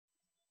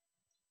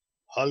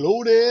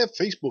Hello there,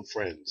 Facebook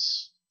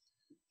friends.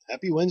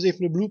 Happy Wednesday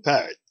from the Blue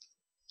Parrot.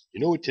 You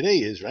know what today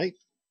is, right?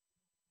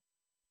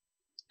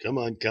 Come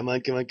on, come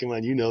on, come on, come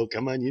on.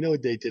 Come on, you know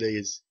what day today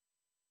is.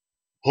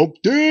 Hump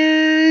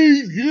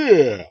Day!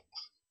 Yeah!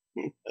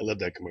 I love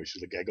that commercial,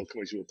 the gaggle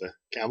commercial with the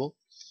camel.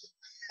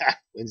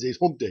 Wednesday's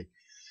Hump Day.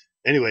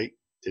 Anyway,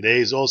 today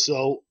is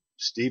also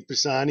Steve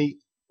Pisani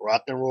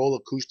rock and roll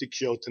acoustic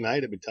show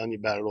tonight. I've been telling you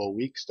about it all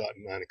week,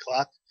 starting 9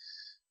 o'clock.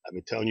 I've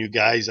been telling you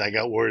guys I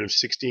got word of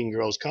 16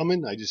 girls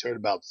coming. I just heard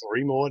about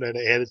 3 more that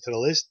I added to the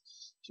list.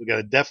 So we got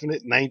a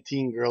definite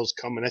 19 girls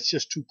coming. That's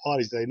just 2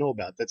 parties that I know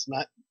about. That's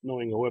not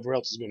knowing whoever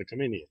else is going to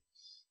come in here.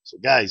 So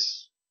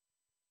guys,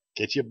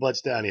 get your butts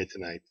down here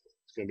tonight.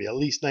 It's going to be at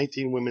least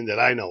 19 women that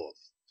I know of.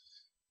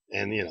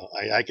 And,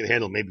 I can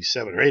handle maybe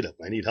 7 or 8 of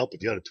them. I need help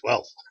with the other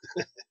 12.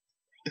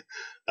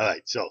 All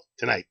right, so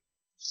tonight,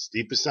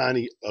 Steve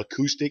Pisani,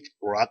 acoustic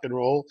rock and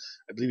roll.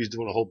 I believe he's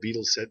doing a whole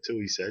Beatles set too,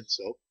 he said.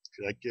 So if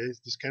you like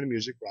this kind of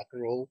music, rock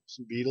and roll,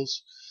 some Beatles,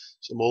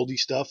 some oldie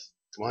stuff,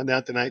 come on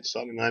down tonight,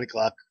 starting at 9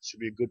 o'clock. Should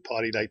be a good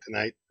party night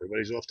tonight.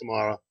 Everybody's off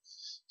tomorrow.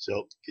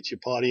 So get your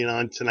partying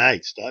on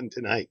tonight, starting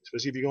tonight,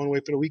 especially if you're going away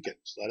for the weekend.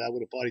 Start out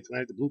with a party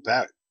tonight at the Blue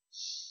Parrot.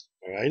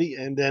 All righty,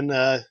 and then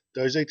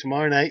Thursday,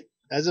 tomorrow night.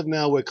 As of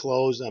now, we're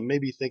closed. I'm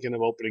maybe thinking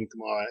of opening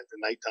tomorrow at the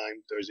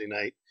nighttime, Thursday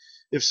night.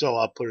 If so,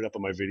 I'll put it up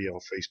on my video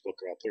on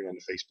Facebook, or I'll put it on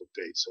the Facebook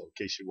page. So in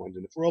case you're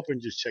wondering if we're open,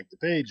 just check the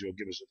page or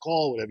give us a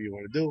call, whatever you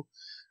want to do.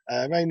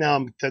 Right now,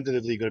 I'm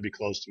tentatively going to be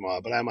closed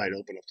tomorrow, but I might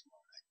open up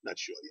tomorrow night. Not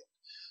sure yet.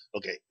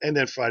 Okay, and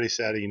then Friday,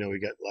 Saturday, we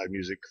got live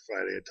music.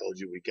 Friday, I told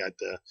you, we got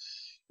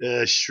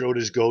the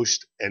Schroeder's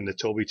Ghost and the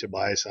Toby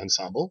Tobias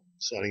Ensemble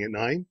starting at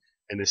 9.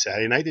 And the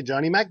Saturday night, the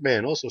Johnny Mac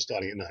Band also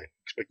starting at 9.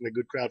 Expecting a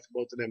good crowd for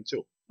both of them,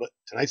 too. But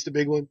tonight's the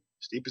big one.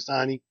 Steve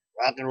Pisani,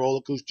 rock and roll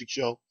acoustic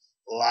show.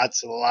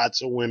 Lots and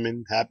lots of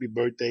women. Happy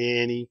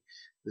birthday, Annie.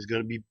 There's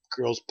going to be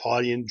girls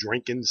partying,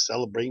 drinking,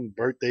 celebrating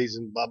birthdays,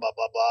 and blah, blah,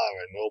 blah, blah.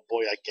 And oh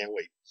boy, I can't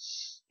wait.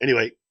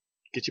 Anyway,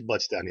 get your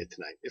butts down here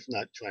tonight. If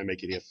not, try and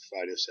make it here for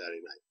Friday or Saturday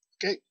night.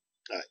 Okay?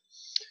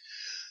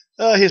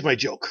 All right. Here's my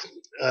joke.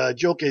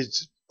 Joke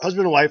is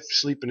husband and wife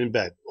sleeping in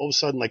bed. All of a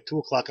sudden, like 2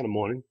 o'clock in the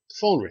morning, the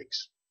phone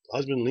rings. The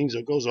husband leans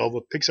or goes over,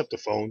 picks up the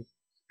phone.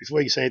 Before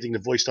he can say anything, the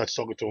voice starts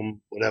talking to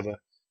him, whatever.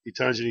 He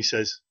turns and he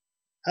says,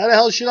 "How the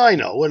hell should I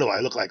know? What do I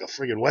look like, a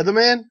friggin'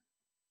 weatherman?"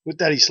 With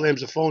that, he slams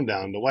the phone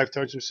down. The wife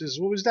turns to him and says,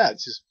 "What was that?"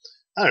 She says,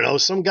 "I don't know.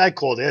 Some guy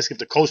called to ask if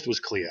the coast was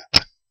clear."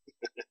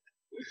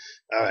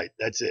 All right,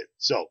 that's it.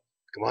 So,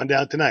 come on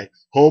down tonight.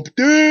 Hump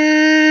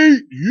Day!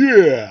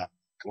 Yeah!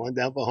 Come on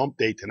down for Hump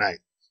Day tonight.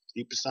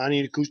 Steve Pisani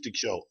and Acoustic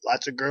Show.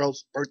 Lots of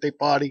girls, birthday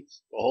party,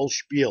 the whole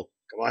spiel.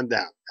 Come on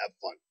down. Have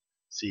fun.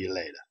 See you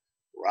later.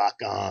 Rock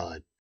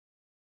on.